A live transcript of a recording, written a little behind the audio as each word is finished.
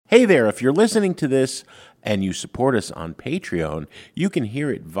Hey there, if you're listening to this and you support us on Patreon, you can hear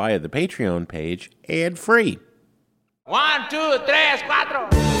it via the Patreon page ad-free. 1, 2, 3, 4.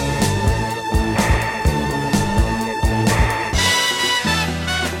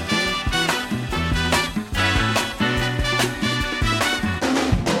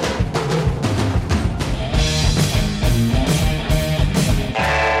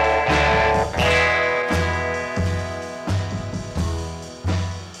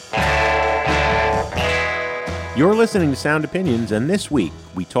 You're listening to Sound Opinions, and this week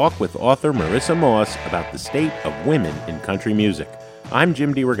we talk with author Marissa Moss about the state of women in country music. I'm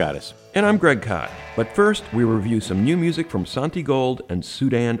Jim DeRogatis. And I'm Greg Kot. But first, we review some new music from Santigold and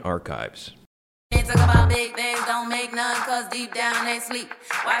Sudan archives. They talk about big things, don't make none, cause deep down they sleep.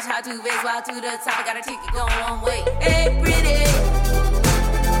 Watch how two bigs walk to the top, got a ticket going one way. Hey, pretty,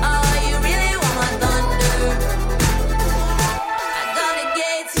 oh, you really want my thunder? I got the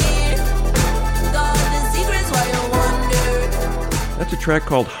gates here, got the secrets while you wonder. That's a track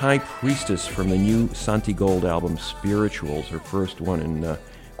called High Priestess from the new Santigold album Spirituals, her first one in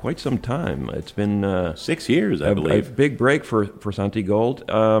quite some time. It's been 6 years, I believe. A big break for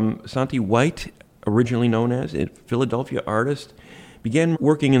Santigold. Santi White, originally known as a Philadelphia artist, began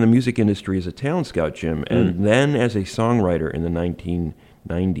working in the music industry as a talent scout, Jim, and then as a songwriter in the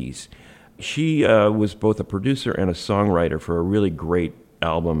 1990s. She was both a producer and a songwriter for a really great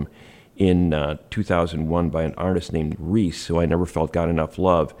album in 2001 by an artist named Reese, who I never felt got enough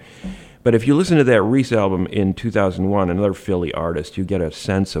love. But if you listen to that Reese album in 2001, another Philly artist, you get a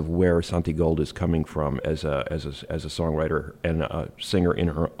sense of where Santigold is coming from as a songwriter and a singer in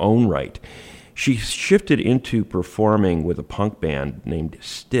her own right. She shifted into performing with a punk band named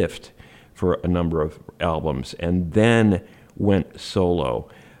Stift for a number of albums, and then went solo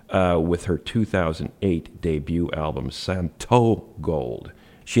with her 2008 debut album, Santigold.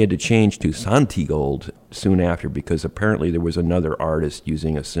 She had to change to Santigold soon after because apparently there was another artist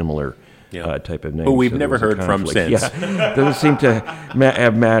using a similar type of name. Who we've never heard from since. Yeah, doesn't seem to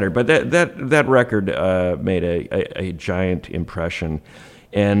have mattered. But that record made a giant impression.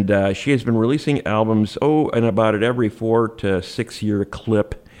 And she has been releasing albums, and about it every 4 to 6 year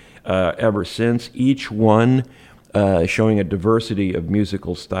clip ever since, each one showing a diversity of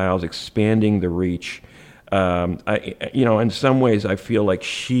musical styles, expanding the reach. In some ways, I feel like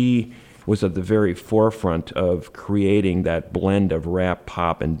she was at the very forefront of creating that blend of rap,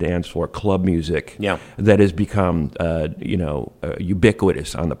 pop, and dance floor club music that has become,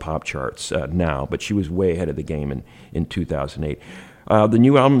 ubiquitous on the pop charts now. But she was way ahead of the game in 2008. The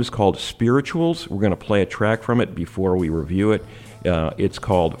new album is called Spirituals. We're going to play a track from it before we review it. It's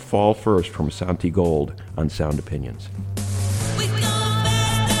called Fall First from Santigold on Sound Opinions.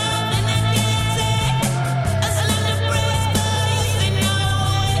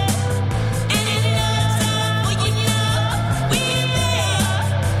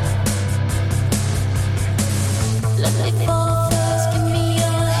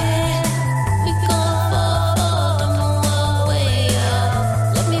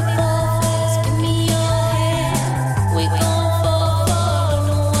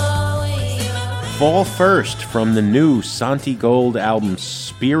 Fall First from the new Santigold album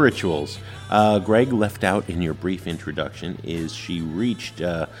Spirituals. Greg left out in your brief introduction is she reached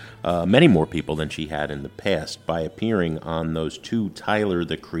many more people than she had in the past by appearing on those two Tyler,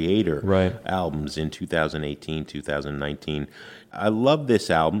 the Creator albums in 2018, 2019. I love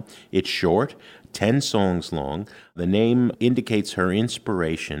this album. It's short, 10 songs long. The name indicates her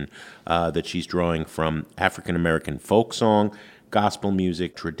inspiration that she's drawing from African-American folk song, gospel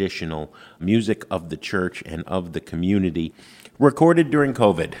music, traditional music of the church and of the community, recorded during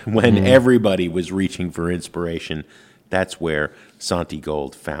COVID when everybody was reaching for inspiration. That's where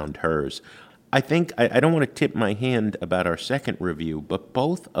Santigold found hers. I think, I don't want to tip my hand about our second review, but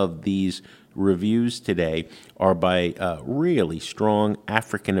both of these reviews today are by really strong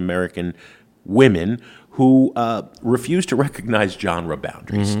African-American women who refuse to recognize genre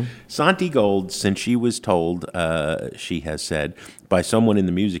boundaries. Santigold, since she was told, she has said, by someone in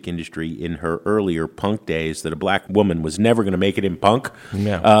the music industry in her earlier punk days that a black woman was never going to make it in punk,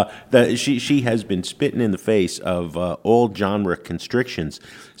 that she has been spitting in the face of all genre constrictions.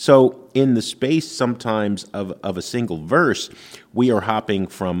 So in the space sometimes of a single verse, we are hopping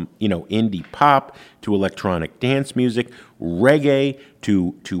from indie pop to electronic dance music, reggae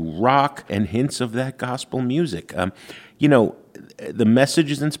to rock, and hints of that gospel music. The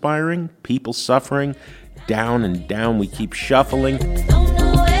message is inspiring. People suffering, down and down we keep shuffling.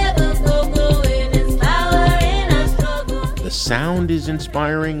 The sound is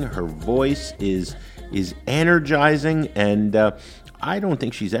inspiring. Her voice is energizing, and I don't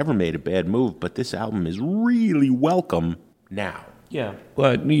think she's ever made a bad move, but this album is really welcome now. Yeah.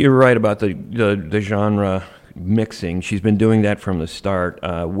 Well, you're right about the genre mixing. She's been doing that from the start,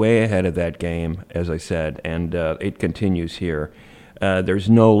 way ahead of that game, as I said, and it continues here.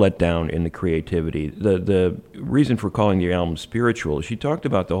 There's no letdown in the creativity. The reason for calling the album spiritual, she talked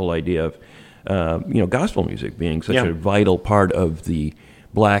about the whole idea of gospel music being such a vital part of the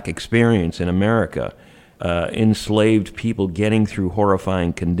black experience in America. Enslaved people getting through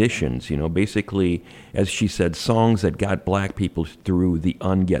horrifying conditions, basically, as she said, songs that got black people through the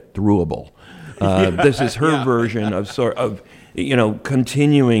unget-throughable. This is her version of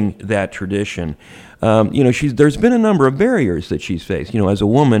continuing that tradition. There's been a number of barriers that she's faced, as a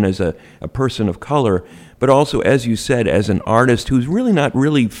woman, as a person of color, but also, as you said, as an artist who's really not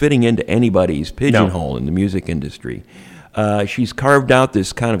really fitting into anybody's pigeonhole in the music industry. She's carved out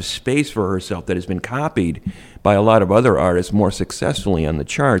this kind of space for herself that has been copied by a lot of other artists more successfully on the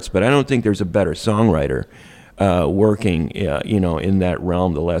charts, but I don't think there's a better songwriter working, in that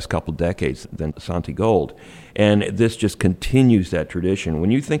realm the last couple decades than Santigold. And this just continues that tradition.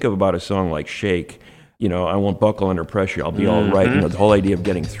 When you think about a song like Shake, I won't buckle under pressure, I'll be all right, the whole idea of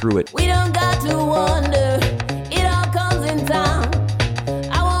getting through it. We don't got to wonder, it all comes in time.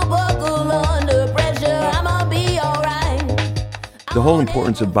 I won't buckle under pressure, I'ma be all right. The whole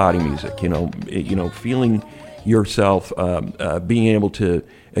importance of body music, feeling yourself, being able to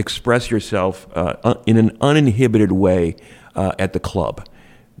express yourself in an uninhibited way at the club.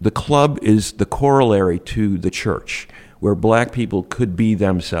 The club is the corollary to the church, where black people could be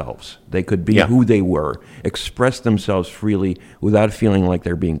themselves. They could be who they were, express themselves freely without feeling like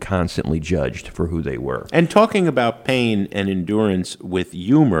they're being constantly judged for who they were. And talking about pain and endurance with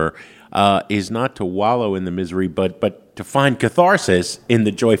humor is not to wallow in the misery, but to find catharsis in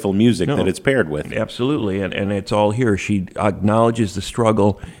the joyful music that it's paired with. Absolutely, and it's all here. She acknowledges the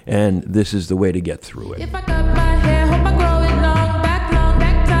struggle, and this is the way to get through it. If I cut my hair, hope I grow it long, back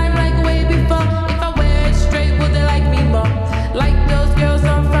time like way before. If I wear it straight, will they like me more? Like those girls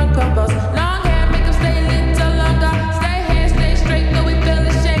on front covers. Long hair, make them stay little longer. Stay hair, stay straight, though we feel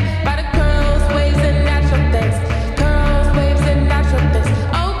the shame. By the curls, waves, and natural things. Curls, waves, and natural things.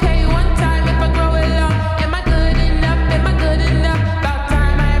 Okay, one time if I grow it long, am I good enough? Am I good enough? About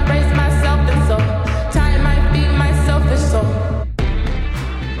time I embrace myself and soul. Time I feed my selfish soul.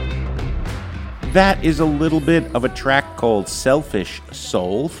 That is a little bit of a track called Selfish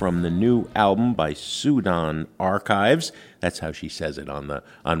Soul from the new album by Sudan Archives. That's how she says it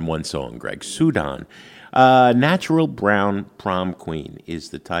on one song, Greg. Sudan. Natural Brown Prom Queen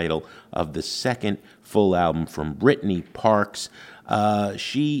is the title of the second full album from Brittany Parks.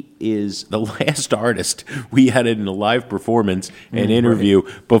 She is the last artist we had in a live performance and interview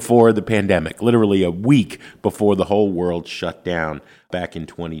before the pandemic, literally a week before the whole world shut down back in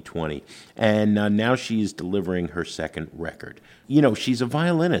 2020. And now she's delivering her second record. She's a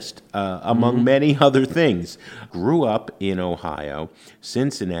violinist, among many other things. Grew up in Ohio,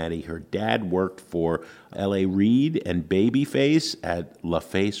 Cincinnati. Her dad worked for L.A. Reid and Babyface at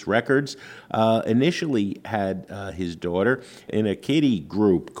LaFace Records. Initially had his daughter in a kiddie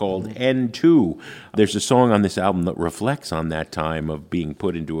group called N2. There's a song on this album that reflects on that time of being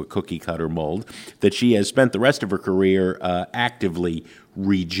put into a cookie-cutter mold that she has spent the rest of her career actively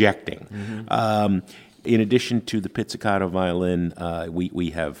rejecting. In addition to the pizzicato violin, we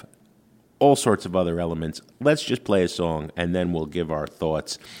have all sorts of other elements. Let's just play a song, and then we'll give our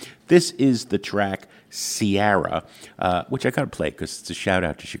thoughts. This is the track Sierra, which I got to play because it's a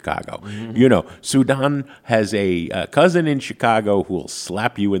shout-out to Chicago. Sudan has a cousin in Chicago who will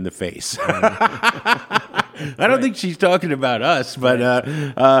slap you in the face. I don't think she's talking about us,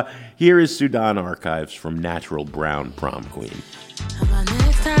 but here is Sudan Archives from Natural Brown Prom Queen. How about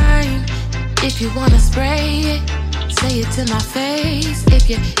next time? If you wanna spray it, say it to my face.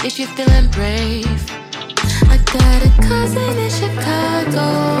 If you're feeling brave, I got a cousin in Chicago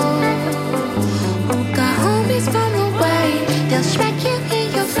who got homies from the way. They'll smack you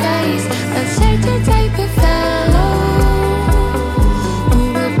in your face. A certain type of fellow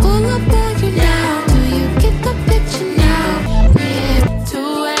who will pull up on you now. Do you get the picture now? Yeah.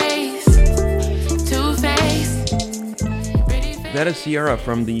 Two ways, two-faced. That is Sierra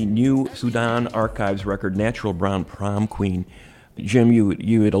from the new Sudan Archives record, Natural Brown Prom Queen. Jim,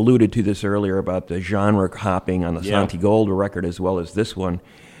 you had alluded to this earlier about the genre hopping on the Santigold record as well as this one.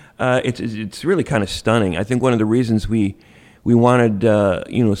 It's really kind of stunning. I think one of the reasons we wanted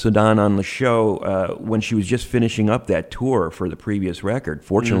Sudan on the show when she was just finishing up that tour for the previous record.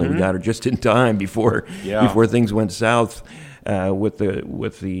 Fortunately, we got her just in time before things went south. with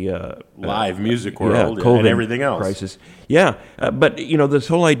the live music world COVID and everything else. Crisis. Yeah, but this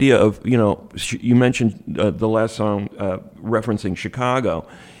whole idea of you mentioned the last song referencing Chicago.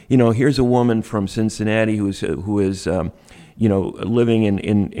 Here's a woman from Cincinnati who is living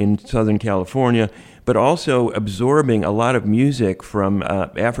in Southern California, but also absorbing a lot of music from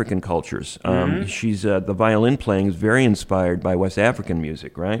African cultures. She's the violin playing is very inspired by West African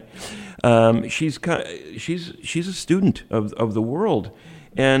music, right? She's a student of the world,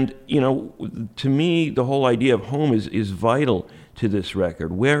 and to me, the whole idea of home is vital to this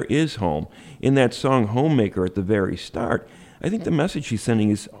record. Where is home? In that song "Homemaker" at the very start, I think the message she's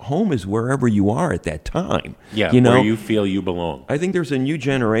sending is home is wherever you are at that time. Yeah, where you feel you belong. I think there's a new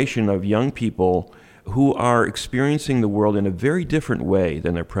generation of young people who are experiencing the world in a very different way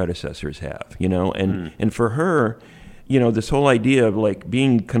than their predecessors have, and for her, this whole idea of like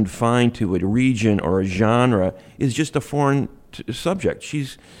being confined to a region or a genre is just a foreign subject.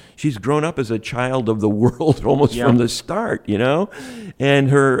 She's grown up as a child of the world almost from the start, and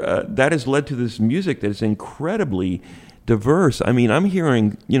her that has led to this music that is incredibly diverse. I mean, I'm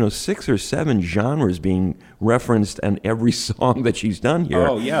hearing 6 or 7 genres being referenced in every song that she's done here.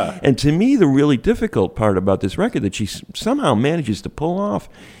 Oh yeah. And to me, the really difficult part about this record that she somehow manages to pull off,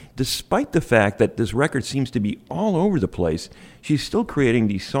 despite the fact that this record seems to be all over the place, she's still creating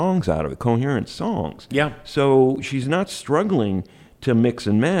these songs out of it, coherent songs. Yeah. So she's not struggling to mix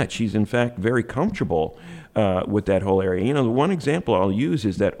and match. She's in fact very comfortable with that whole area. The one example I'll use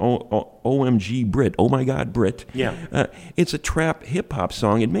is that OMG Brit, Oh My God Brit. Yeah. It's a trap hip-hop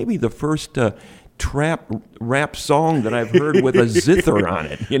song. It may be the first trap rap song that I've heard with a zither on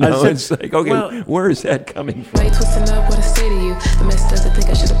it. It's like, okay, where is that coming from? Why you twisting up what I say to you? The mess doesn't think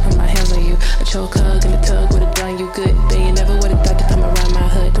I should have put my hands on you. A choke hug and a tug would have done you good. But you never would have thought to come around my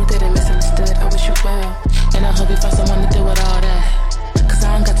hood. Don't get it misunderstood, I wish you well. And I hope you find someone to do with all that. Cause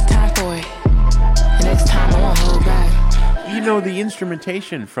I don't got the time for it. And next time I won't hold back. The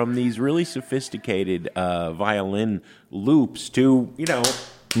instrumentation from these really sophisticated violin loops to,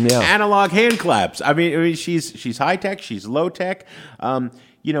 analog hand claps. I mean, she's high tech, she's low tech.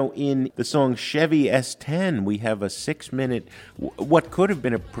 In the song Chevy S10, we have a 6-minute, what could have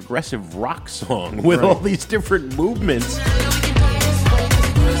been a progressive rock song with all these different movements.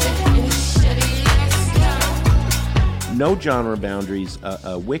 No genre boundaries,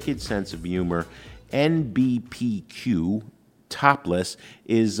 a wicked sense of humor. NBPQ, Topless,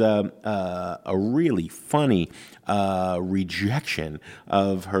 is a really funny rejection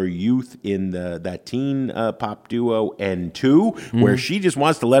of her youth in that teen pop duo N2, where she just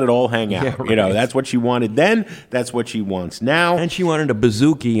wants to let it all hang out. Yeah, right. That's what she wanted then, that's what she wants now. And she wanted a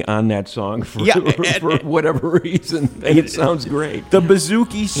bouzouki on that song for whatever reason, and it sounds great. The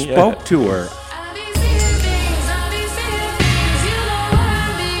bouzouki spoke to her.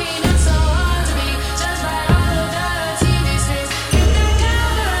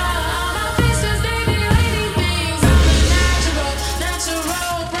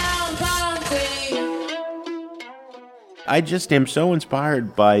 I just am so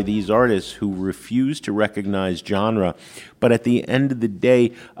inspired by these artists who refuse to recognize genre, but at the end of the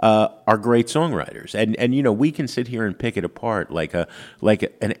day are great songwriters. And we can sit here and pick it apart like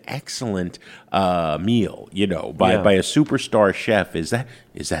an excellent meal, by a superstar chef. Is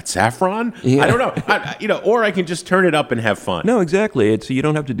that saffron? Yeah. I don't know. Or I can just turn it up and have fun. No, exactly. You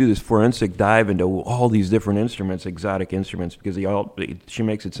don't have to do this forensic dive into all these different instruments, exotic instruments, because she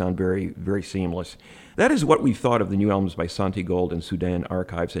makes it sound very, very seamless. That is what we thought of the new albums by Santigold and Sudan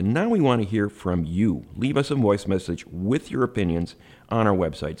Archives, and now we want to hear from you. Leave us a voice message with your opinions on our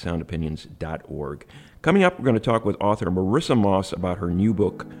website, soundopinions.org. Coming up, we're going to talk with author Marissa Moss about her new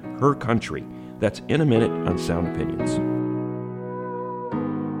book, Her Country. That's in a minute on Sound Opinions.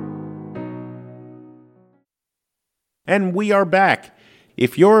 And we are back.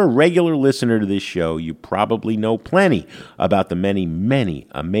 If you're a regular listener to this show, you probably know plenty about the many, many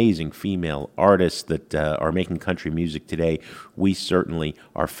amazing female artists that are making country music today. We certainly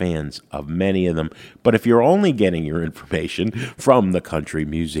are fans of many of them. But if you're only getting your information from the country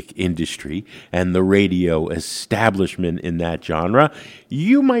music industry and the radio establishment in that genre,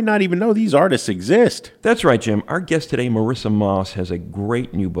 you might not even know these artists exist. That's right, Jim. Our guest today, Marissa Moss, has a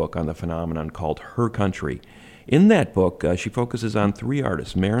great new book on the phenomenon called Her Country. In that book, she focuses on 3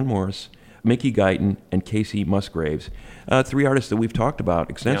 artists, Maren Morris, Mickey Guyton, and Casey Musgraves, 3 artists that we've talked about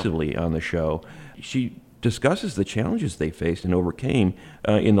extensively on the show. She discusses the challenges they faced and overcame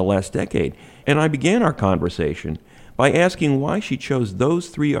in the last decade. And I began our conversation by asking why she chose those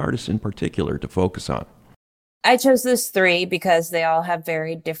 3 artists in particular to focus on. I chose those 3 because they all have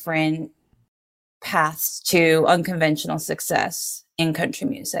very different paths to unconventional success in country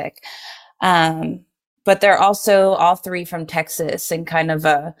music. But they're also all three from Texas and kind of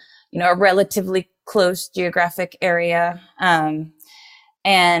a relatively close geographic area.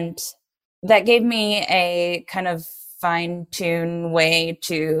 And that gave me a kind of fine-tuned way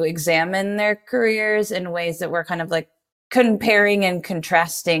to examine their careers in ways that were kind of like comparing and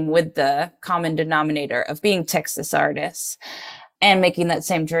contrasting with the common denominator of being Texas artists and making that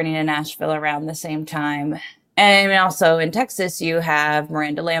same journey to Nashville around the same time. And also in Texas, you have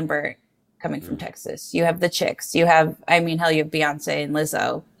Miranda Lambert coming from Texas. You have the Chicks. You have, hell, you have Beyonce and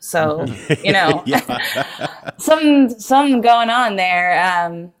Lizzo. So, something going on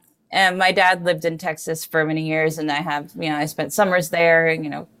there. And my dad lived in Texas for many years, and I spent summers there,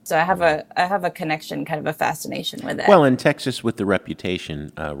 so I have a connection, kind of a fascination with it. Well, in Texas with the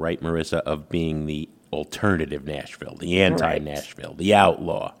reputation, right, Marissa, of being the alternative Nashville, the anti-Nashville, the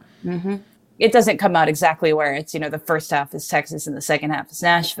outlaw. Mm-hmm. It doesn't come out exactly where it's, the first half is Texas and the second half is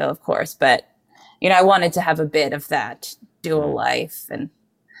Nashville, of course. But, I wanted to have a bit of that dual life. And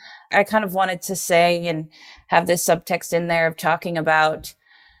I kind of wanted to say and have this subtext in there of talking about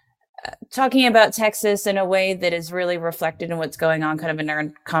Texas in a way that is really reflected in what's going on kind of in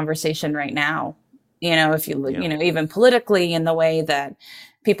our conversation right now. If you look, even politically, in the way that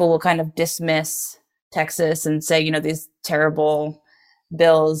people will kind of dismiss Texas and say, these terrible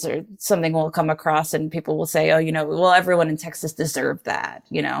bills or something will come across and people will say, well, everyone in Texas deserved that,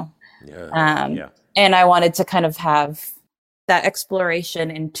 And I wanted to kind of have that exploration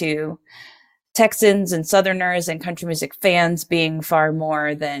into Texans and Southerners and country music fans being far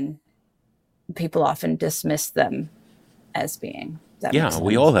more than people often dismiss them as being. Yeah,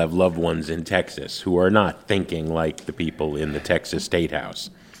 we all have loved ones in Texas who are not thinking like the people in the Texas State House.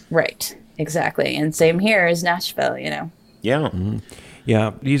 Right, exactly. And same here as Nashville, Yeah. Mm-hmm.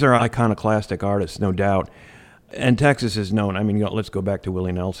 Yeah, these are iconoclastic artists, no doubt. And Texas is known. Let's go back to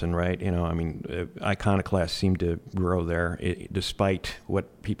Willie Nelson, right? Iconoclasts seem to grow there, despite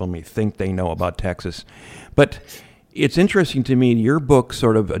what people may think they know about Texas. But it's interesting to me, your book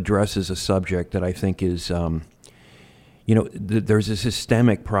sort of addresses a subject that I think is, there's a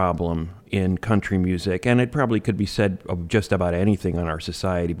systemic problem in country music, and it probably could be said of just about anything in our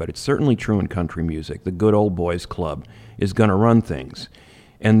society, but it's certainly true in country music. The good old boys club is going to run things.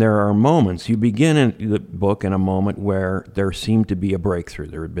 And there are moments, you begin in the book in a moment where there seemed to be a breakthrough.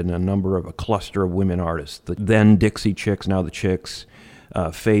 There had been a cluster of women artists, the then Dixie Chicks, now the Chicks,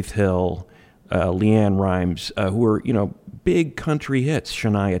 Faith Hill, Leanne Rimes, who were, big country hits,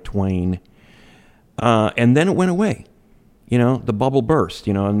 Shania Twain. And then it went away. The bubble burst,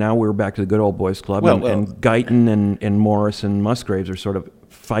 and now we're back to the good old boys club. And Guyton and Morris and Musgraves are sort of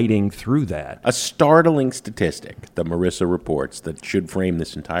fighting through that. A startling statistic that Marissa reports that should frame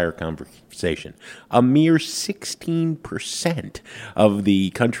this entire conversation. A mere 16% of the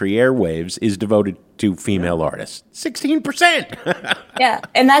country airwaves is devoted to female artists. 16%! Yeah,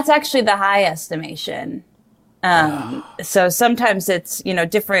 and that's actually the high estimation. So sometimes it's,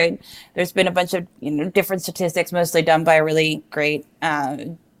 different. There's been a bunch of, different statistics, mostly done by a really great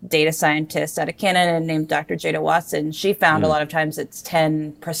data scientist out of Canada named Dr. Jada Watson. She found a lot of times it's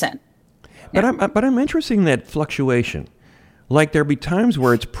 10%. But I'm interested in that fluctuation. Like there'll be times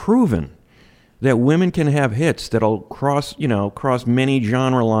where it's proven that women can have hits that'll cross many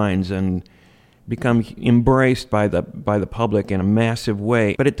genre lines and become embraced by the public in a massive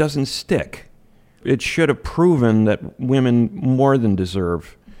way, but it doesn't stick. It should have proven that women more than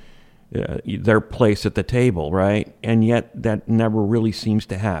deserve their place at the table, right? And yet that never really seems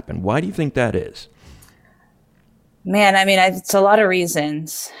to happen. Why do you think that is? Man, it's a lot of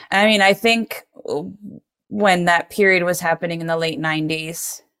reasons. I think when that period was happening in the late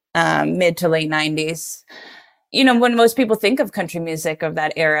 90s, mid to late 90s, when most people think of country music of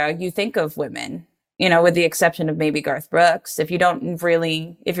that era, you think of women. With the exception of maybe Garth Brooks. If you're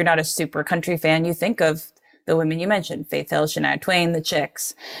not a super country fan, you think of the women you mentioned, Faith Hill, Shania Twain, the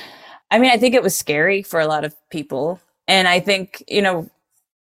Chicks. I think it was scary for a lot of people. And I think,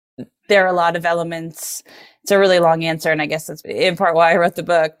 there are a lot of elements. It's a really long answer, and I guess that's in part why I wrote the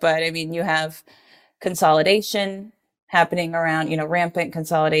book. But you have consolidation happening around, rampant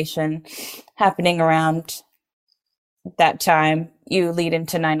consolidation happening around that time. You lead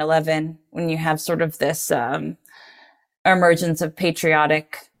into 9/11 when you have sort of this emergence of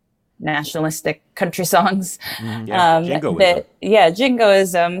patriotic, nationalistic country songs. Jingoism.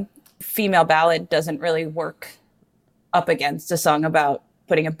 Jingoism. Female ballad doesn't really work up against a song about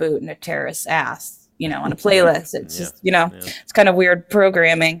putting a boot in a terrorist's ass, on a playlist. It's just, it's kind of weird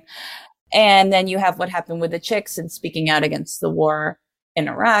programming. And then you have what happened with the Chicks and speaking out against the war in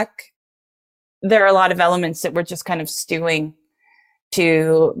Iraq. there are a lot of elements that were just kind of stewing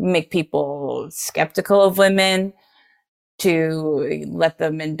to make people skeptical of women, to let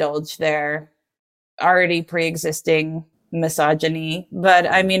them indulge their already pre-existing misogyny. But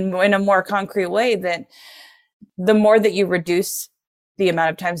I mean, in a more concrete way, that the more that you reduce the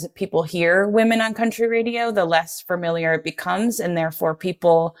amount of times that people hear women on country radio, the less familiar it becomes. And therefore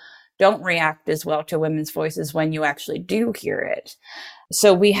people don't react as well to women's voices when you actually do hear it.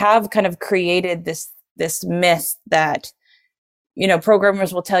 So we have kind of created this myth that, you know,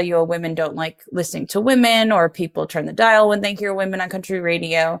 programmers will tell you, oh, women don't like listening to women, or people turn the dial when they hear women on country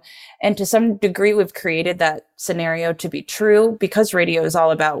radio. And to some degree, we've created that scenario to be true because radio is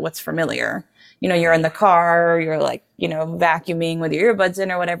all about what's familiar. You know, you're in the car, or you're like, you know, vacuuming with your earbuds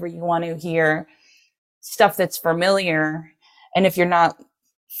in or whatever, you want to hear stuff that's familiar. And if you're not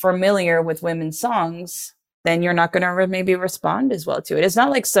familiar with women's songs, then you're not going to maybe respond as well to it. It's not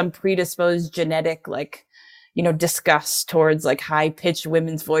like some predisposed genetic, like, you know, disgust towards like high pitched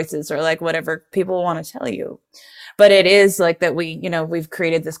women's voices or like whatever people want to tell you. But it is like that we've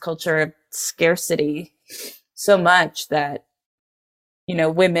created this culture of scarcity so much that, you know,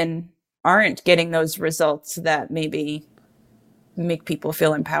 women aren't getting those results that maybe make people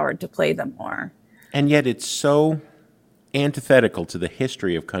feel empowered to play them more. And yet it's so antithetical to the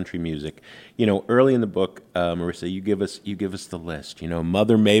history of country music. You know, early in the book, Marissa, you give us the list. You know,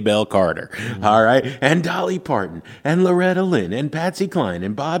 Mother Maybelle Carter, all right, and Dolly Parton, and Loretta Lynn, and Patsy Cline,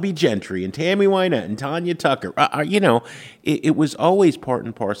 and Bobby Gentry, and Tammy Wynette, and Tanya Tucker. You know, it was always part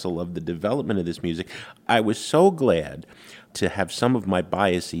and parcel of the development of this music. I was so glad to have some of my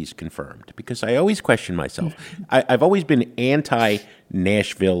biases confirmed, because I always question myself. I've always been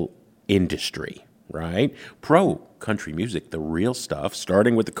anti-Nashville industry, right? Pro country music, the real stuff,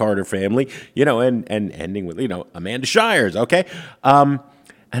 starting with the Carter family, you know, and ending with, you know, Amanda Shires, okay? And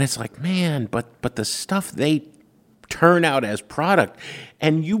it's like, man, but the stuff they turn out as product,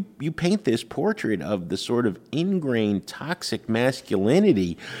 and you paint this portrait of the sort of ingrained toxic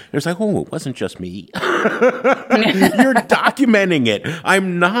masculinity. It's like, oh, it wasn't just me. You're documenting it.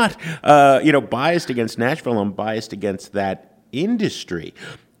 I'm not, biased against Nashville. I'm biased against that industry.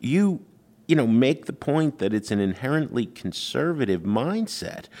 You make the point that it's an inherently conservative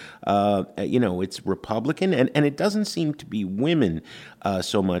mindset. It's Republican, and it doesn't seem to be women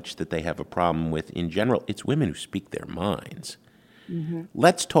so much that they have a problem with in general. It's women who speak their minds. Mm-hmm.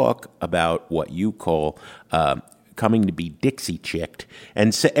 Let's talk about what you call coming to be Dixie chicked,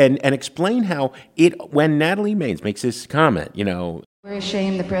 and explain how when Natalie Maines makes this comment, you know, we're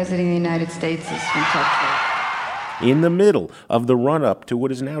ashamed the President of the United States is from Texas. In the middle of the run-up to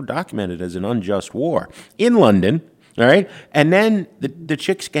what is now documented as an unjust war in London, all right? And then the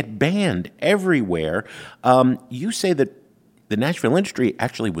chicks get banned everywhere. You say that the Nashville industry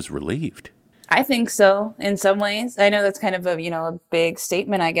actually was relieved. I think so, in some ways. I know that's kind of a big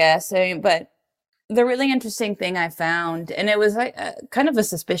statement, I guess. But the really interesting thing I found, and it was kind of a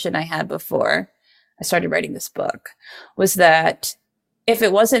suspicion I had before I started writing this book, was that if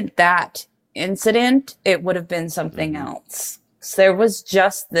it wasn't that incident, it would have been something else. So there was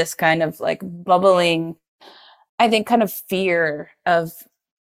just this kind of like bubbling, I think, kind of fear of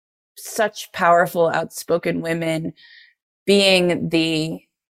such powerful, outspoken women being the,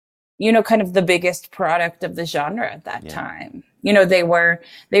 kind of the biggest product of the genre at that time. They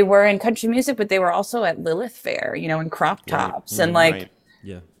were in country music, but they were also at Lilith Fair, in crop tops, and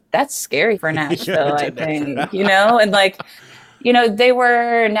that's scary for Nashville, I think, and like, they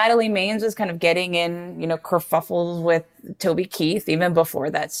were, Natalie Maines was kind of getting in, kerfuffles with Toby Keith even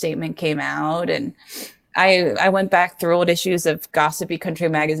before that statement came out. And I went back through old issues of gossipy country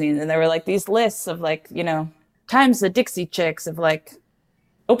magazines, and there were like these lists of like, times the Dixie Chicks have like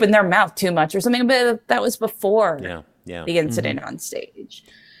opened their mouth too much or something, but that was before the incident on stage.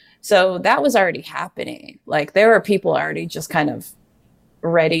 So that was already happening. Like there were people already just kind of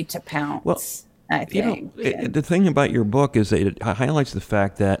ready to pounce. Well, I think. The thing about your book is that it highlights the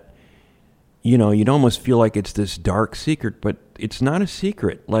fact that, you'd almost feel like it's this dark secret, but it's not a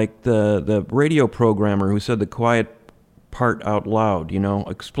secret. Like the radio programmer who said the quiet part out loud,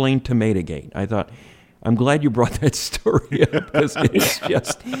 explained Tomatogate. I thought, I'm glad you brought that story up because it's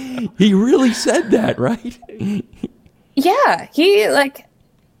just, he really said that, right? Yeah,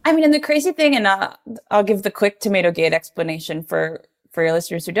 and the crazy thing, and I'll give the quick Tomatogate explanation for your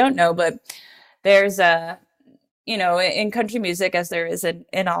listeners who don't know, but there's in country music, as there is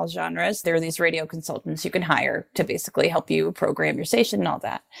in all genres, there are these radio consultants you can hire to basically help you program your station and all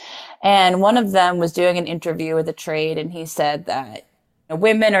that. And one of them was doing an interview with a trade, and he said that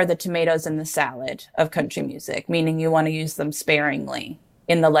women are the tomatoes in the salad of country music, meaning you want to use them sparingly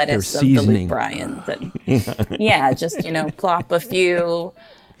in the lettuce of the seasoning. Luke Bryans. And, yeah, just, plop a few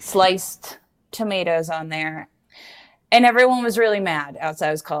sliced tomatoes on there. And everyone was really mad outside.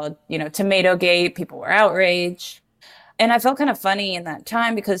 It was called, Tomato Gate. People were outraged. And I felt kind of funny in that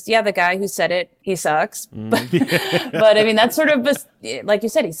time because, the guy who said it, he sucks. But I mean, that's sort of, like you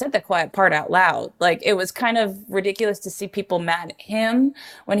said, he said the quiet part out loud. Like, it was kind of ridiculous to see people mad at him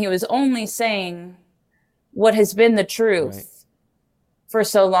when he was only saying what has been the truth for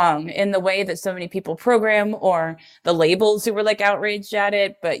so long in the way that so many people program, or the labels who were like outraged at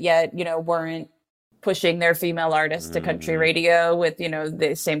it, but yet, weren't pushing their female artists to country radio with,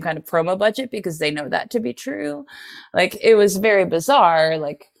 the same kind of promo budget because they know that to be true. Like, it was very bizarre.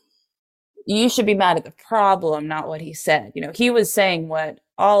 Like, you should be mad at the problem, not what he said. He was saying what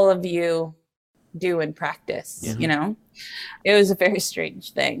all of you do in practice, It was a very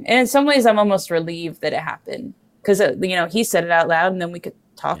strange thing. And in some ways, I'm almost relieved that it happened because, he said it out loud and then we could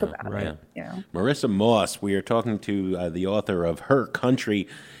talk about it. Marissa Moss, we are talking to the author of Her Country,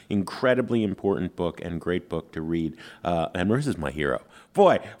 incredibly important book and great book to read. And Marissa's my hero.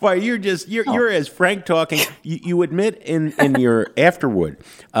 Boy, you're as frank talking. You admit in your afterward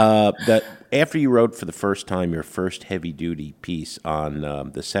that after you wrote for the first time your first heavy duty piece on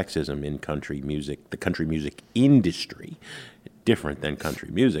the sexism in country music, the country music industry, different than country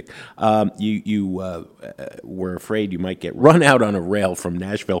music, you were afraid you might get run out on a rail from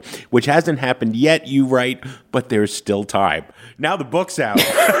Nashville, which hasn't happened yet, you write, but there's still time. Now the book's out.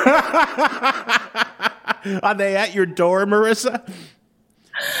 Are they at your door, Marissa?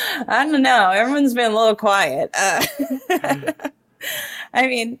 I don't know. Everyone's been a little quiet. I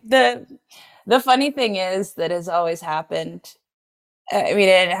mean, the funny thing is that has always happened. I mean,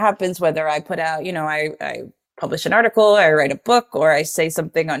 it happens whether I put out, I publish an article, I write a book, or I say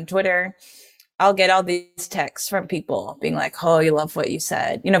something on Twitter. I'll get all these texts from people being like, "Oh, you love what you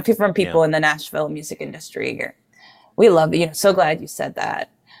said." From people in the Nashville music industry. Or, "We love you. So glad you said that."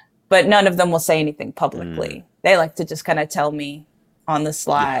 But none of them will say anything publicly. They like to just kind of tell me on the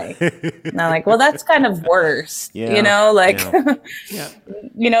sly. And I'm like, well, that's kind of worse. That's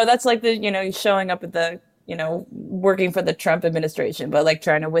like the, showing up at the, working for the Trump administration, but like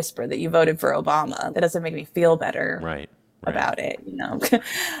trying to whisper that you voted for Obama. That doesn't make me feel better about it.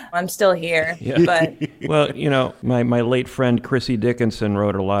 I'm still here. But well, my late friend Chrissy Dickinson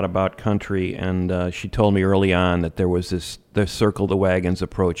wrote a lot about country, and she told me early on that there was the circle the wagons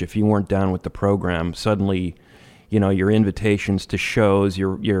approach. If you weren't down with the program, suddenly your invitations to shows,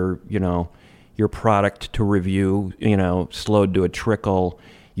 your product to review, slowed to a trickle.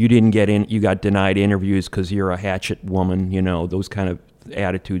 You didn't get in, you got denied interviews because you're a hatchet woman, those kind of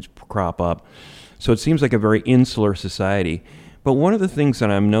attitudes crop up. So it seems like a very insular society. But one of the things that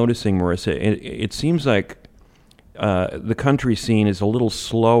I'm noticing, Marissa, it seems like the country scene is a little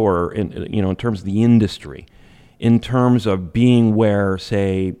slower in terms of the industry, in terms of being where,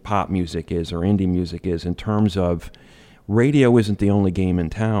 say, pop music is or indie music is, in terms of radio isn't the only game in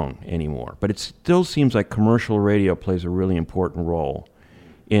town anymore. But it still seems like commercial radio plays a really important role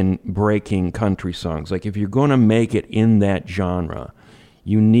in breaking country songs. Like, if you're going to make it in that genre,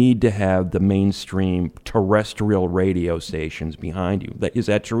 you need to have the mainstream terrestrial radio stations behind you. Is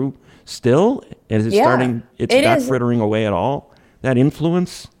that true still? Is it starting? It's not frittering away at all? That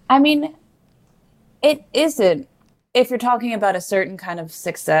influence? I mean, it isn't. If you're talking about a certain kind of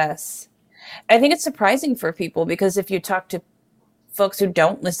success, I think it's surprising for people because if you talk to folks who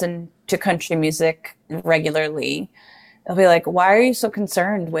don't listen to country music regularly, they'll be like, "Why are you so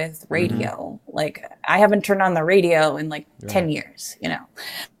concerned with radio?" Like, I haven't turned on the radio in 10 years,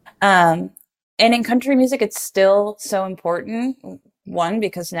 And in country music, it's still so important. One,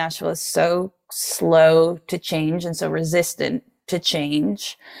 because Nashville is so slow to change and so resistant to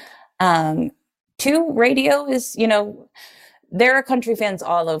change. Two, radio is, there are country fans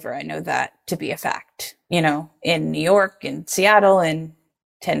all over. I know that to be a fact, in New York, in Seattle, in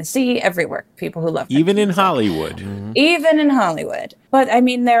Tennessee, everywhere. People who love country even in music. Hollywood. Even in Hollywood. But I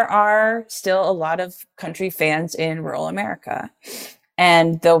mean, there are still a lot of country fans in rural America.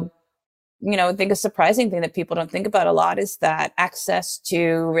 And they'll, I think a surprising thing that people don't think about a lot is that access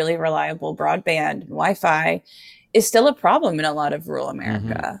to really reliable broadband and Wi-Fi is still a problem in a lot of rural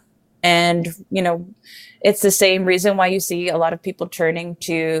America. And, it's the same reason why you see a lot of people turning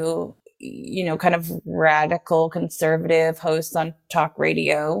to, kind of radical conservative hosts on talk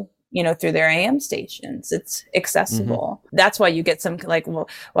radio, through their AM stations. It's accessible. That's why you get some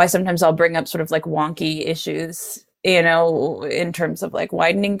why sometimes I'll bring up sort of wonky issues, in terms of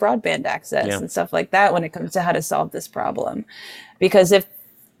widening broadband access and stuff like that when it comes to how to solve this problem. Because if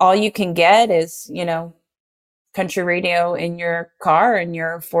all you can get is, country radio in your car in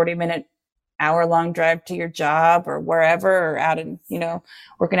your 40-minute, hour-long drive to your job or wherever, or out in,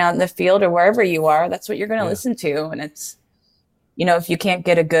 working out in the field or wherever you are. That's what you're going to listen to. And it's, if you can't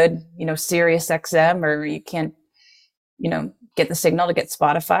get a good, Sirius XM, or you can't, get the signal to get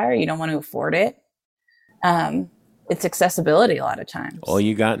Spotify, or you don't want to afford it. It's accessibility a lot of times. All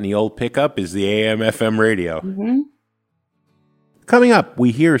you got in the old pickup is the AM FM radio. Mm-hmm. Coming up,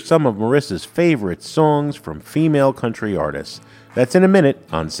 we hear some of Marissa's favorite songs from female country artists. That's in a minute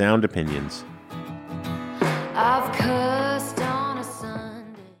on Sound Opinions. I've cursed on a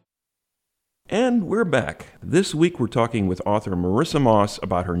Sunday. And we're back. This week we're talking with author Marissa Moss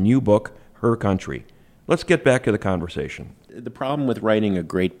about her new book, Her Country. Let's get back to the conversation. The problem with writing a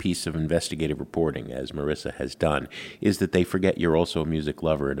great piece of investigative reporting, as Marissa has done, is that they forget you're also a music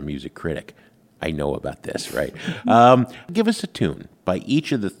lover and a music critic. I know about this, right? Give us a tune by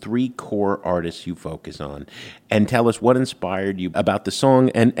each of the 3 core artists you focus on, and tell us what inspired you about the song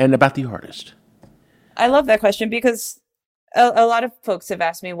and about the artist. I love that question because a lot of folks have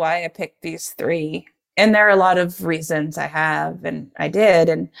asked me why I picked these 3. And there are a lot of reasons I have, and I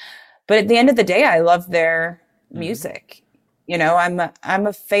did. But at the end of the day, I love their music. I'm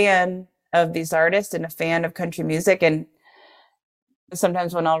a fan of these artists and a fan of country music. And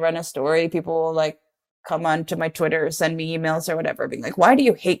sometimes when I'll run a story, people will come onto my Twitter or send me emails or whatever, being like, why do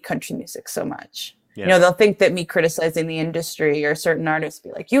you hate country music so much? Yeah. They'll think that me criticizing the industry or certain artists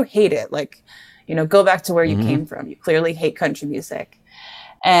be like, you hate it. Go back to where you came from. You clearly hate country music.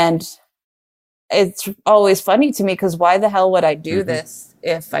 And it's always funny to me because why the hell would I do this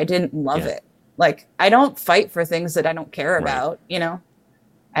if I didn't love it? I don't fight for things that I don't care about.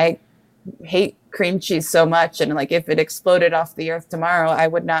 I hate cream cheese so much, and if it exploded off the earth tomorrow, I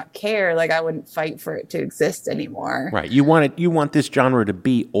would not care. I wouldn't fight for it to exist anymore. Right. You want this genre to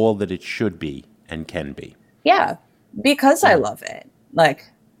be all that it should be and can be. Yeah, because I love it.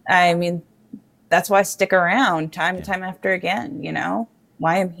 That's why I stick around time and time after again.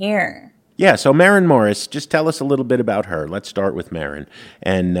 Why I'm here. Yeah, so Maren Morris, just tell us a little bit about her. Let's start with Maren,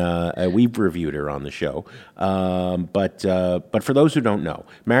 and we've reviewed her on the show. But for those who don't know,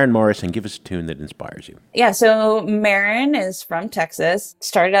 Maren Morris, and give us a tune that inspires you. Yeah, so Maren is from Texas.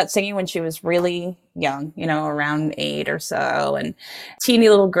 Started out singing when she was really young, around 8 or so, and teeny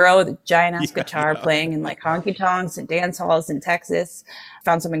little girl with a giant ass guitar playing in honky tonks and dance halls in Texas.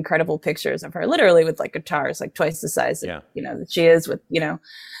 Found some incredible pictures of her, literally with guitars twice the size that she is, with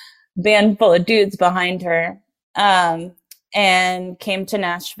band full of dudes behind her, and came to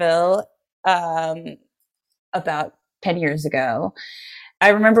Nashville about 10 years ago. I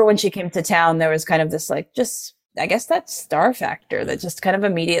remember when she came to town, there was kind of this I guess that star factor that just kind of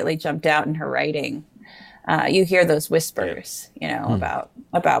immediately jumped out in her writing. You hear those whispers,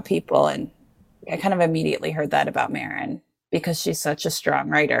 about people, and I kind of immediately heard that about Maren because she's such a strong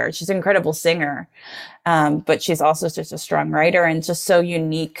writer. She's an incredible singer, but she's also just a strong writer and just so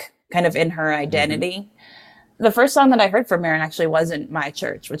unique kind of in her identity. The first song that I heard from Maren actually wasn't My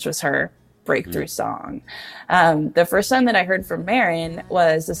Church, which was her breakthrough song. The first song that I heard from Maren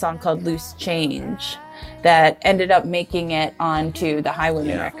was a song called Loose Change that ended up making it onto the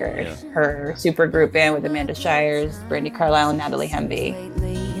Highwomen record, her supergroup band with Amanda Shires, Brandi Carlile, and Natalie Hemby.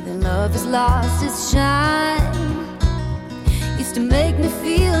 Lately, the love has lost its shine. Used to make me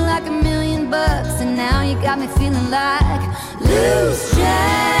feel like $1,000,000, and now you got me feeling like loose change.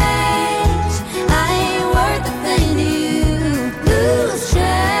 I ain't worth a thing to you. Loose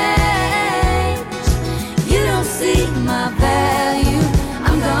change. You don't see my value.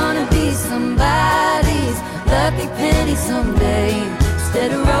 I'm gonna be somebody's lucky penny someday,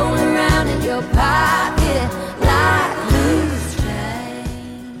 instead of rolling around in your pocket like loose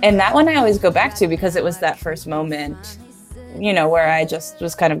change. And that one I always go back to because it was that first moment, where I just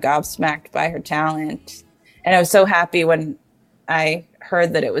was kind of gobsmacked by her talent. And I was so happy when I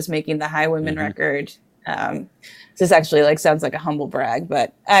heard that it was making the Highwomen record. This actually sounds like a humble brag,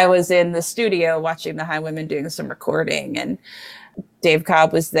 but I was in the studio watching the Highwomen doing some recording, and Dave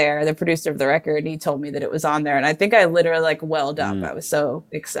Cobb was there, the producer of the record, and he told me that it was on there. And I think I literally welled up. I was so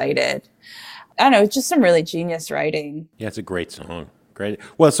excited. I don't know, it's just some really genius writing. Yeah, it's a great song. Great.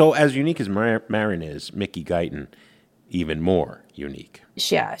 Well, so as unique as Maren is, Mickey Guyton, even more unique.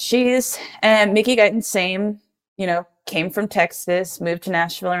 Yeah, she's, and Mickey Guyton, same, came from Texas, moved to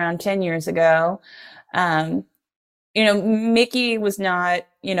Nashville around 10 years ago. Mickey was not,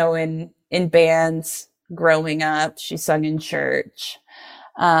 in bands growing up. She sung in church.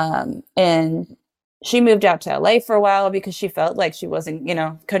 And she moved out to LA for a while because she felt like she wasn't,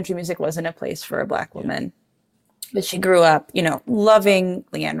 country music wasn't a place for a Black woman. But she grew up, loving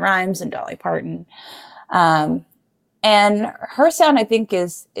Leanne Rimes and Dolly Parton. And her sound, I think,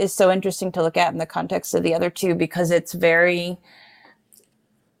 is so interesting to look at in the context of the other two, because it's very,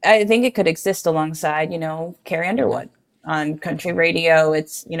 I think it could exist alongside, Carrie Underwood on country radio.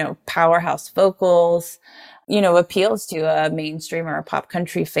 It's, powerhouse vocals, appeals to a mainstream or a pop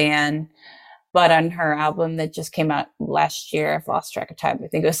country fan. But on her album that just came out last year, I've lost track of time, I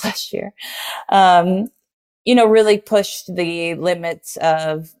think it was last year, really pushed the limits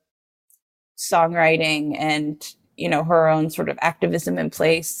of songwriting and, her own sort of activism in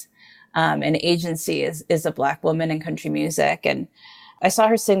place, and agency is a Black woman in country music. And I saw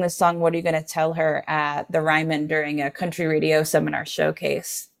her sing this song, What Are You Gonna Tell Her, at the Ryman during a country radio seminar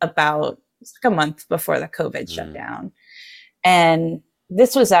showcase about a month before the COVID shutdown. And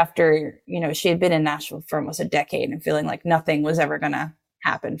this was after, she had been in Nashville for almost a decade and feeling like nothing was ever going to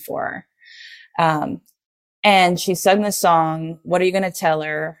happen for her. And she sung this song, What Are You Going to Tell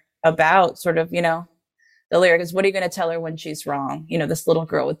Her, about sort of, the lyric is, what are you going to tell her when she's wrong? This little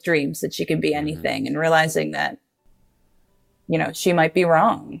girl with dreams that she can be anything, and realizing that, she might be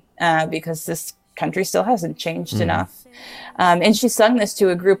wrong, because this country still hasn't changed enough. And she sung this to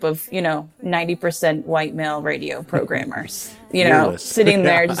a group of, 90% white male radio programmers, sitting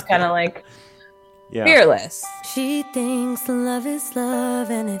there just kind of like fearless. She thinks love is love,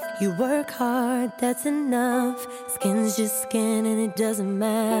 and if you work hard, that's enough. Skin's just skin, and it doesn't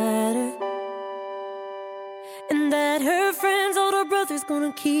matter. And that her friend's older brother's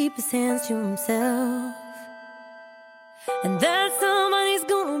gonna keep his hands to himself. And that somebody's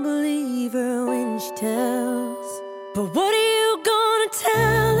gonna believe her when she tells. But what are you gonna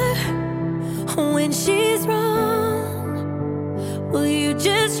tell her when she's wrong? Will you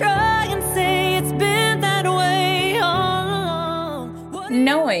just try and say it's been that way all along?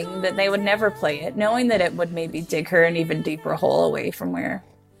 Knowing that they would never play it, knowing that it would maybe dig her an even deeper hole away from where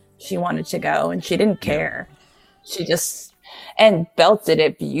she wanted to go, and she didn't care. She just, and belted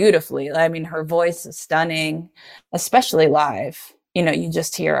it beautifully. I mean, her voice is stunning, especially live. You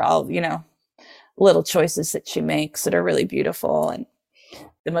just hear all, little choices that she makes that are really beautiful. And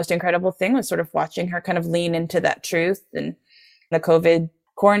the most incredible thing was sort of watching her kind of lean into that truth and the COVID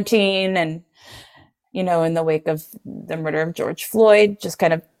quarantine, and, in the wake of the murder of George Floyd, just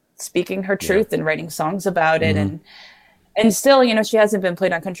kind of speaking her truth and writing songs about it. And still, she hasn't been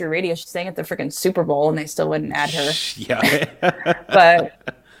played on country radio. She sang at the freaking Super Bowl, and they still wouldn't add her.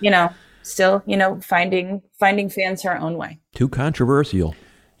 But, still, finding fans her own way. Too controversial.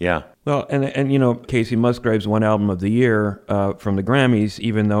 Yeah. Well, and Casey Musgraves won Album of the Year from the Grammys,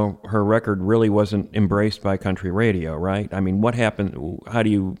 even though her record really wasn't embraced by country radio, right? I mean, what happened? How do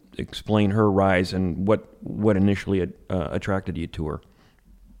you explain her rise, and what initially attracted you to her?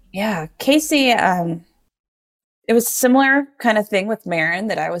 Yeah, Casey, it was a similar kind of thing with Marin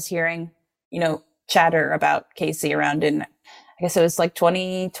that I was hearing, chatter about Casey around in, I guess it was like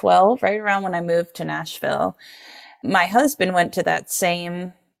 2012, right around when I moved to Nashville. My husband went to that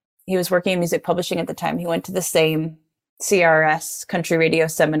same, he was working in music publishing at the time. He went to the same CRS country radio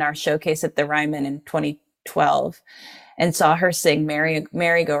seminar showcase at the Ryman in 2012 and saw her sing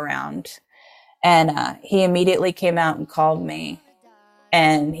Merry-Go-Round. And he immediately came out and called me.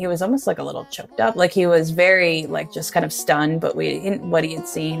 And he was almost like a little choked up. Like he was very, just kind of stunned, but what he had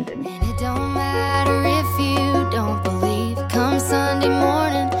seen. And it don't matter if you don't believe. Come Sunday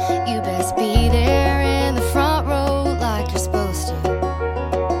morning, you best be there in the front row like you're supposed to.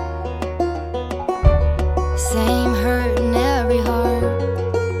 Same hurt in every heart.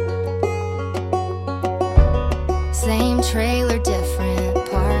 Same trailer, different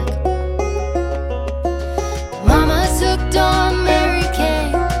park. Mama's hooked on Mary,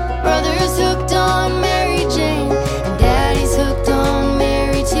 brother's hooked on Mary Jane, and daddy's hooked on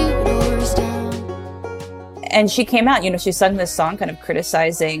Mary 2 doors down. And she came out, she sung this song kind of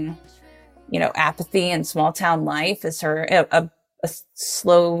criticizing, apathy and small town life as her, a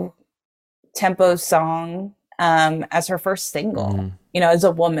slow tempo song, as her first single, as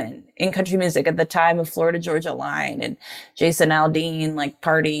a woman in country music at the time of Florida Georgia Line and Jason Aldean, like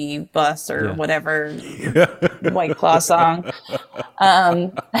Party Bus or whatever White Claw song.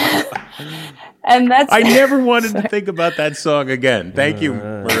 And that's, I never wanted to think about that song again. Thank you,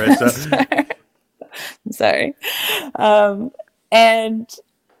 Marissa. Sorry. And,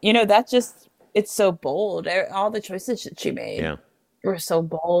 that just, it's so bold. All the choices that she made were so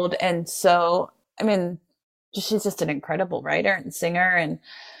bold. And so, I mean, she's just an incredible writer and singer,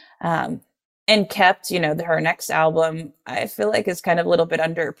 and kept, her next album, I feel like is kind of a little bit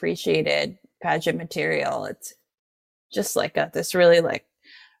underappreciated pageant material. It's just like this really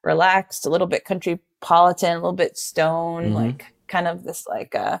relaxed, a little bit country politan, a little bit stone, like kind of this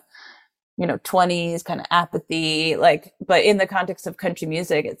 20s kind of apathy, like, but in the context of country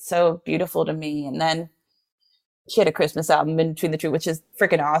music, it's so beautiful to me. And then she had a Christmas album in between the two, which is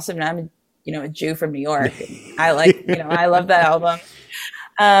freaking awesome. And I'm, a Jew from New York. And I I love that album.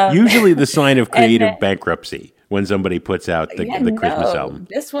 Usually the sign of creative bankruptcy when somebody puts out the Christmas album.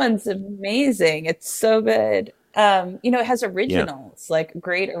 This one's amazing. It's so good. It has originals, like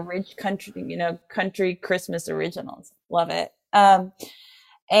great country Christmas originals. Love it.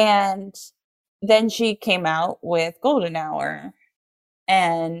 And then she came out with Golden Hour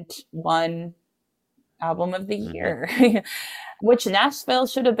and won Album of the Year, which Nashville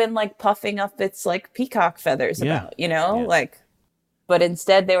should have been like puffing up its like peacock feathers about, but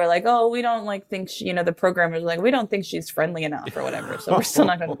instead they were like, oh, we don't like think she, the programmers were like, we don't think she's friendly enough or whatever. So we're still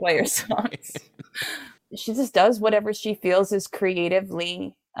not going to play her songs. She just does whatever she feels is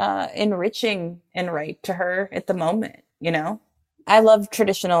creatively enriching and right to her at the moment. I love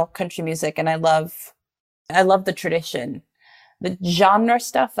traditional country music and I love the tradition. The genre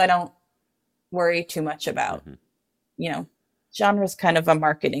stuff I don't worry too much about. Genre is kind of a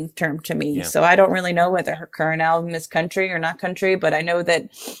marketing term to me. So I don't really know whether her current album is country or not country, but I know that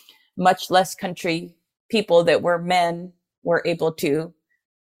much less country people that were men were able to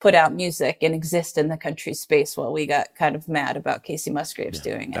put out music and exist in the country space while we got kind of mad about Casey Musgraves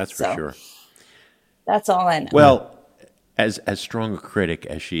doing it. That's for sure. That's all I know. Well, as strong a critic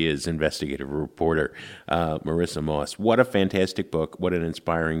as she is investigative reporter, Marissa Moss, what a fantastic book. What an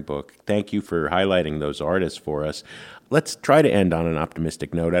inspiring book. Thank you for highlighting those artists for us. Let's try to end on an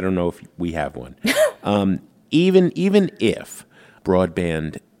optimistic note. I don't know if we have one. Even if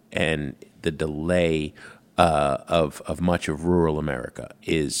broadband and the delay of much of rural America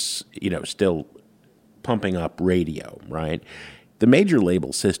is, still pumping up radio, right? The major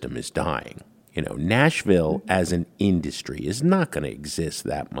label system is dying. Nashville as an industry is not going to exist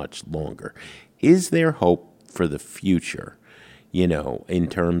that much longer. Is there hope for the future, in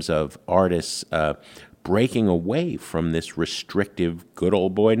terms of artists breaking away from this restrictive good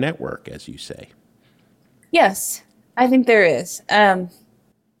old boy network, as you say? Yes, I think there is.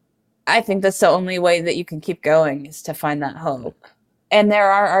 I think that's the only way that you can keep going is to find that hope. And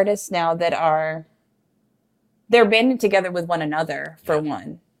there are artists now that they're banding together with one another, for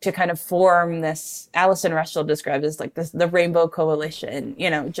one, to kind of form this, Alison Russell described as like the Rainbow Coalition,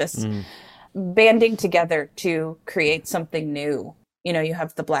 just banding together to create something new. You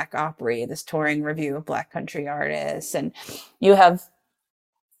have the Black Opry, this touring review of Black country artists, and you have,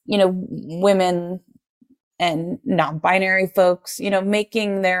 women and non-binary folks,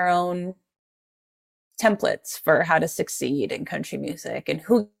 making their own templates for how to succeed in country music and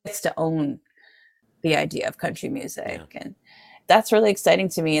who gets to own the idea of country music. And that's really exciting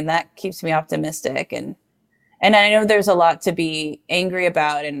to me. And that keeps me optimistic. And I know there's a lot to be angry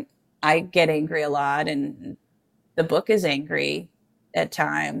about, and I get angry a lot, and the book is angry at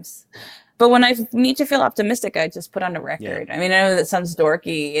times. But when I need to feel optimistic, I just put on a record. I mean, I know that sounds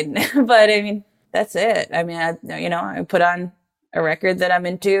dorky, but I mean, that's it. I mean, I put on a record that I'm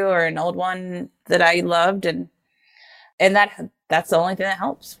into or an old one that I loved, and that's the only thing that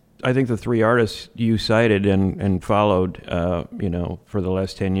helps. I think the three artists you cited and followed, for the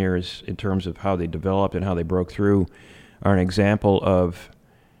last 10 years in terms of how they developed and how they broke through are an example of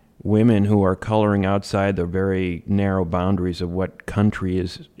women who are coloring outside the very narrow boundaries of what country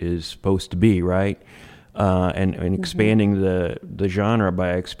is supposed to be, right? And expanding the genre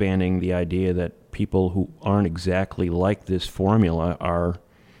by expanding the idea that people who aren't exactly like this formula are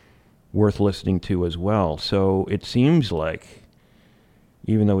worth listening to as well. So it seems like,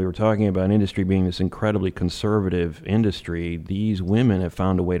 even though we were talking about industry being this incredibly conservative industry, these women have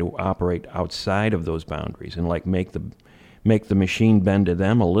found a way to operate outside of those boundaries and like make the machine bend to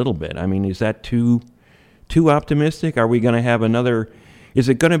them a little bit. I mean, is that too optimistic? Are we going to have another? Is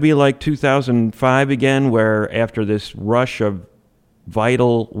it going to be like 2005 again, where after this rush of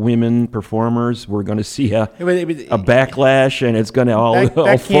vital women performers, we're going to see a backlash, and it's going to all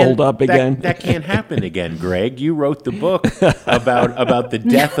fold up again? That can't happen again, Greg. You wrote the book about the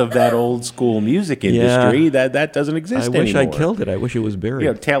death of that old school music industry. Yeah. That doesn't exist anymore. I wish I killed it. I wish it was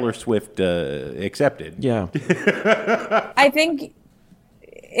buried. Taylor Swift accepted. Yeah. I think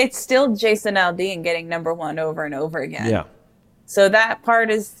it's still Jason Aldean getting number one over and over again. Yeah. So that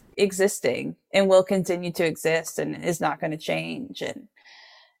part is existing and will continue to exist and is not going to change. And,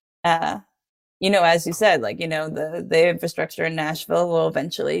 as you said, the infrastructure in Nashville will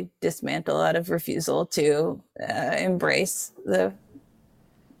eventually dismantle out of refusal to embrace the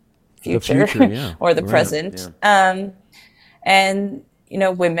future, or the present. Yeah. And,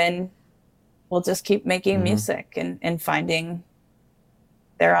 women will just keep making music and finding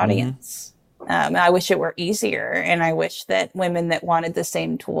their audience. I wish it were easier, and I wish that women that wanted the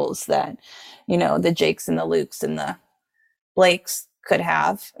same tools that, the Jakes and the Lukes and the Blakes could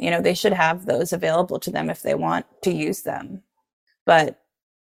have, they should have those available to them if they want to use them. But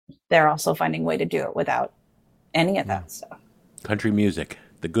they're also finding a way to do it without any of that stuff. Country music,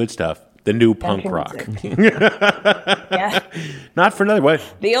 the good stuff, the new punk rock. Yeah. Not for another way.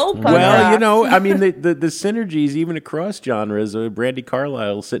 The old punk rock. I mean, the synergies even across genres. Brandy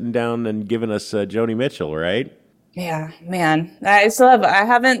Carlisle sitting down and giving us Joni Mitchell, right? Yeah, man. I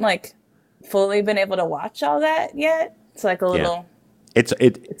haven't fully been able to watch all that yet. It's like a little. It's a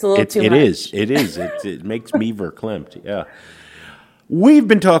little too much. It is. It makes me verklempt. Yeah. We've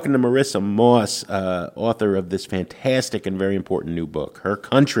been talking to Marissa Moss, author of this fantastic and very important new book, Her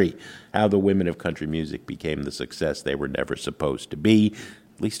Country, How the Women of Country Music Became the Success They Were Never Supposed to Be,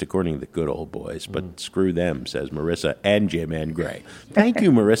 at least according to the good old boys. But screw them, says Marissa and Jim and Gray. Thank you,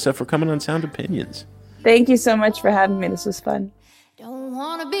 Marissa, for coming on Sound Opinions. Thank you so much for having me. This was fun. Don't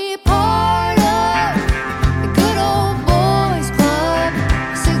want to be a part of the good old boys club.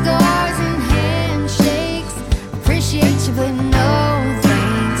 Cigars and handshakes. Appreciate you, but no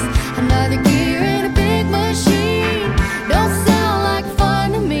thanks. Another gear in a big machine. Don't sound like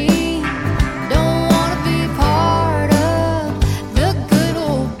fun to me. Don't want to be part of the good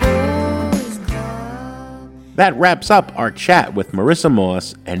old boys club. That wraps up our chat with Marissa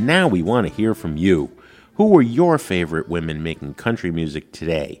Moss, and now we want to hear from you. Who were your favorite women making country music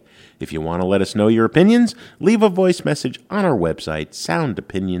today? If you want to let us know your opinions, leave a voice message on our website,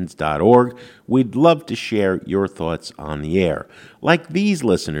 soundopinions.org. We'd love to share your thoughts on the air, like these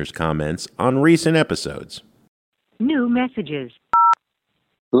listeners' comments on recent episodes. New messages.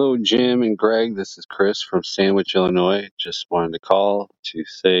 Hello, Jim and Greg. This is Chris from Sandwich, Illinois. Just wanted to call to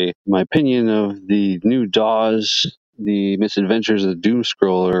say my opinion of the new Dawes. The Misadventures of the Doom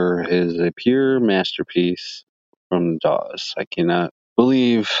Scroller is a pure masterpiece from Dawes. I cannot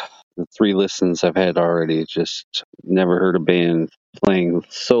believe the 3 listens I've had already. Just never heard a band playing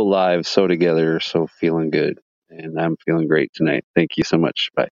so live, so together, so feeling good. And I'm feeling great tonight. Thank you so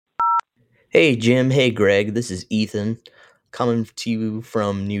much. Bye. Hey, Jim. Hey, Greg. This is Ethan coming to you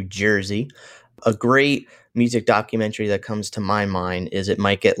from New Jersey. A great music documentary that comes to my mind is It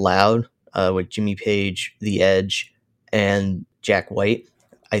Might Get Loud with Jimmy Page, The Edge, and Jack White.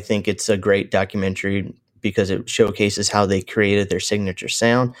 I think it's a great documentary because it showcases how they created their signature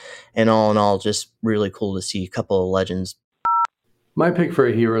sound, and all in all, just really cool to see a couple of legends. My pick for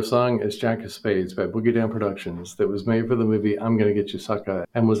a hero song is Jack of Spades by Boogie Down Productions that was made for the movie I'm Gonna Get You Sucker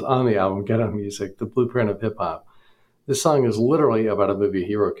and was on the album Get On Music, the blueprint of hip-hop. This song is literally about a movie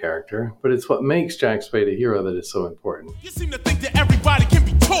hero character, but it's what makes Jack Spade a hero that is so important. You seem to think that everybody can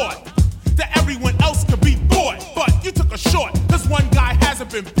be taught, that everyone else can be bought, but you took a short, cause one guy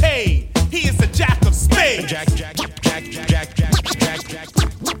hasn't been paid. He is the Jack of Spades. Jack, Jack, Jack, Jack, Jack, Jack, Jack,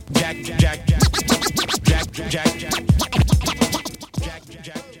 Jack, Jack, Jack, Jack, Jack, Jack.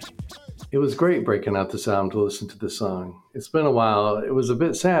 It was great breaking out this album to listen to the song. It's been a while. It was a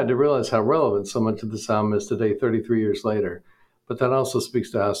bit sad to realize how relevant so much of this album is today, 33 years later. But that also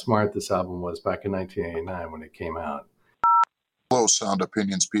speaks to how smart this album was back in 1989 when it came out. Hello, Sound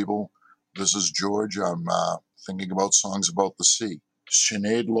Opinions people. This is George. I'm thinking about songs about the sea.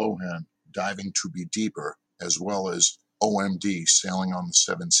 Sinead Lohan, Diving to Be Deeper, as well as OMD, Sailing on the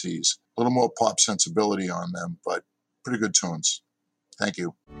Seven Seas. A little more pop sensibility on them, but pretty good tunes. Thank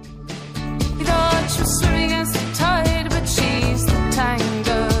you. You thought she was swimming against the tide, but she's the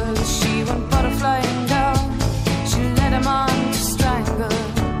tango. She went butterflying down. She led him on to strangle.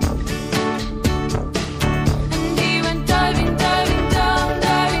 And he went diving, diving down,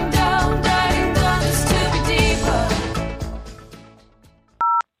 diving down, diving down, just to be deeper.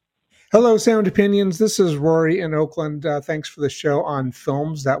 Hello, Sound Opinions. This is Rory in Oakland. Thanks for the show on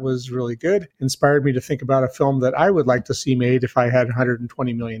films. That was really good. Inspired me to think about a film that I would like to see made if I had $120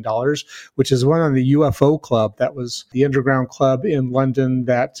 million, which is one on the UFO Club. That was the underground club in London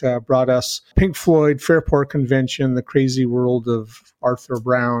that brought us Pink Floyd, Fairport Convention, The Crazy World of Arthur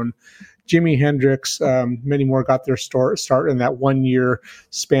Brown, Jimi Hendrix, many more got their start in that 1 year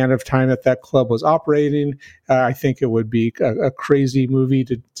span of time that that club was operating. I think it would be a crazy movie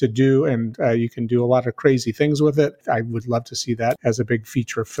to do, and you can do a lot of crazy things with it. I would love to see that as a big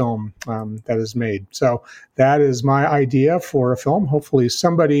feature film that is made. So that is my idea for a film. Hopefully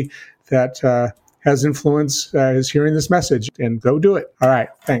somebody that has influence is hearing this message, and go do it. All right,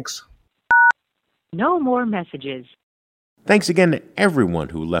 thanks. No more messages. Thanks again to everyone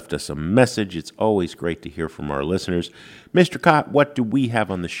who left us a message. It's always great to hear from our listeners. Mr. Cott, what do we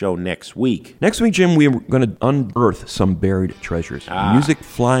have on the show next week? Next week, Jim, we're going to unearth some buried treasures. Music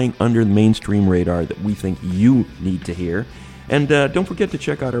flying under the mainstream radar that we think you need to hear. And don't forget to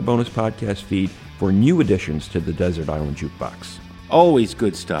check out our bonus podcast feed for new additions to the Desert Island Jukebox. Always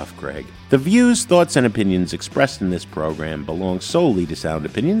good stuff, Greg. The views, thoughts, and opinions expressed in this program belong solely to Sound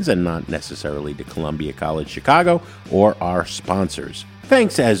Opinions and not necessarily to Columbia College Chicago or our sponsors.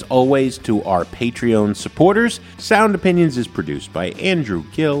 Thanks, as always, to our Patreon supporters. Sound Opinions is produced by Andrew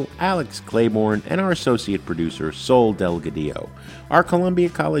Gill, Alex Claiborne, and our associate producer, Sol Delgadillo. Our Columbia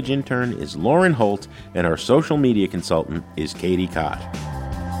College intern is Lauren Holt, and our social media consultant is Katie Cott.